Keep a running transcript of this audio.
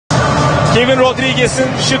Kevin Rodriguez'in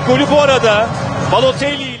şık golü bu arada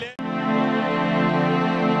Balotelli ile.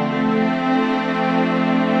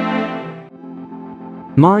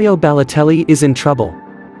 Mario Balotelli is in trouble.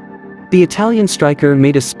 The Italian striker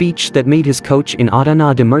made a speech that made his coach in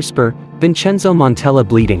Adana Demirspor, Vincenzo Montella,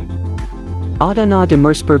 bleeding. Adana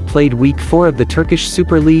Demirspor played Week 4 of the Turkish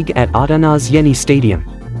Super League at Adana's Yeni Stadium.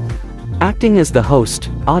 Acting as the host,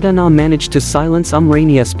 Adana managed to silence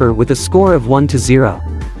Umraniyespor with a score of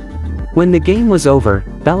 1-0. When the game was over,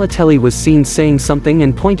 Balotelli was seen saying something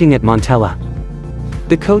and pointing at Montella.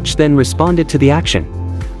 The coach then responded to the action.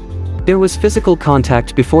 There was physical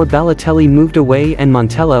contact before Balotelli moved away and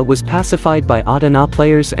Montella was pacified by Adana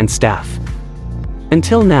players and staff.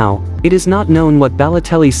 Until now, it is not known what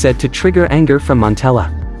Balotelli said to trigger anger from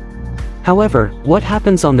Montella. However, what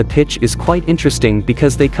happens on the pitch is quite interesting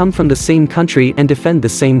because they come from the same country and defend the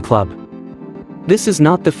same club. This is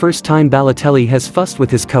not the first time Balotelli has fussed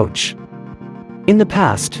with his coach. In the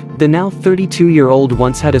past, the now 32-year-old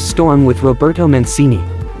once had a storm with Roberto Mancini.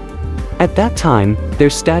 At that time, their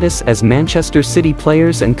status as Manchester City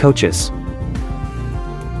players and coaches.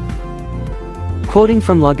 Quoting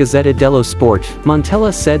from La Gazzetta dello Sport,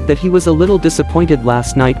 Montella said that he was a little disappointed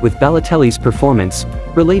last night with Balotelli's performance.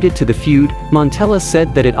 Related to the feud, Montella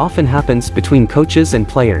said that it often happens between coaches and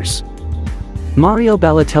players. Mario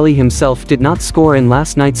Balotelli himself did not score in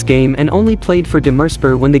last night's game and only played for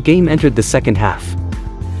Demirspor when the game entered the second half.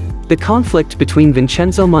 The conflict between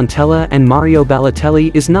Vincenzo Montella and Mario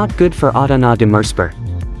Balotelli is not good for Adana Demirspor.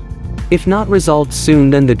 If not resolved soon,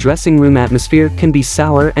 then the dressing room atmosphere can be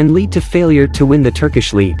sour and lead to failure to win the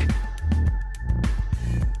Turkish League.